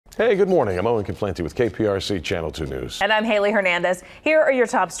Hey, good morning. I'm Owen Conflenti with KPRC Channel 2 News. And I'm Haley Hernandez. Here are your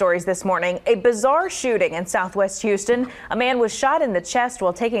top stories this morning. A bizarre shooting in Southwest Houston. A man was shot in the chest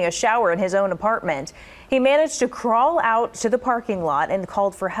while taking a shower in his own apartment. He managed to crawl out to the parking lot and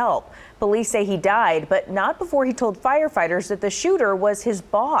called for help. Police say he died, but not before he told firefighters that the shooter was his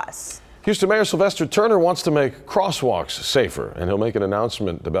boss. Houston Mayor Sylvester Turner wants to make crosswalks safer, and he'll make an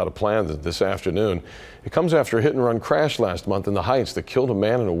announcement about a plan this afternoon. It comes after a hit-and-run crash last month in the Heights that killed a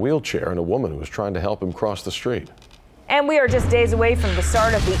man in a wheelchair and a woman who was trying to help him cross the street. And we are just days away from the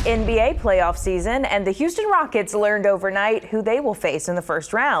start of the NBA playoff season, and the Houston Rockets learned overnight who they will face in the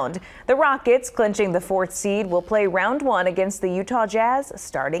first round. The Rockets, clinching the 4th seed, will play round 1 against the Utah Jazz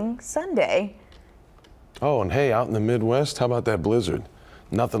starting Sunday. Oh, and hey, out in the Midwest, how about that blizzard?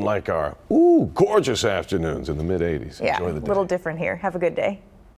 Nothing like our gorgeous afternoons in the mid-80s. Yeah, Enjoy the day. A little different here. Have a good day.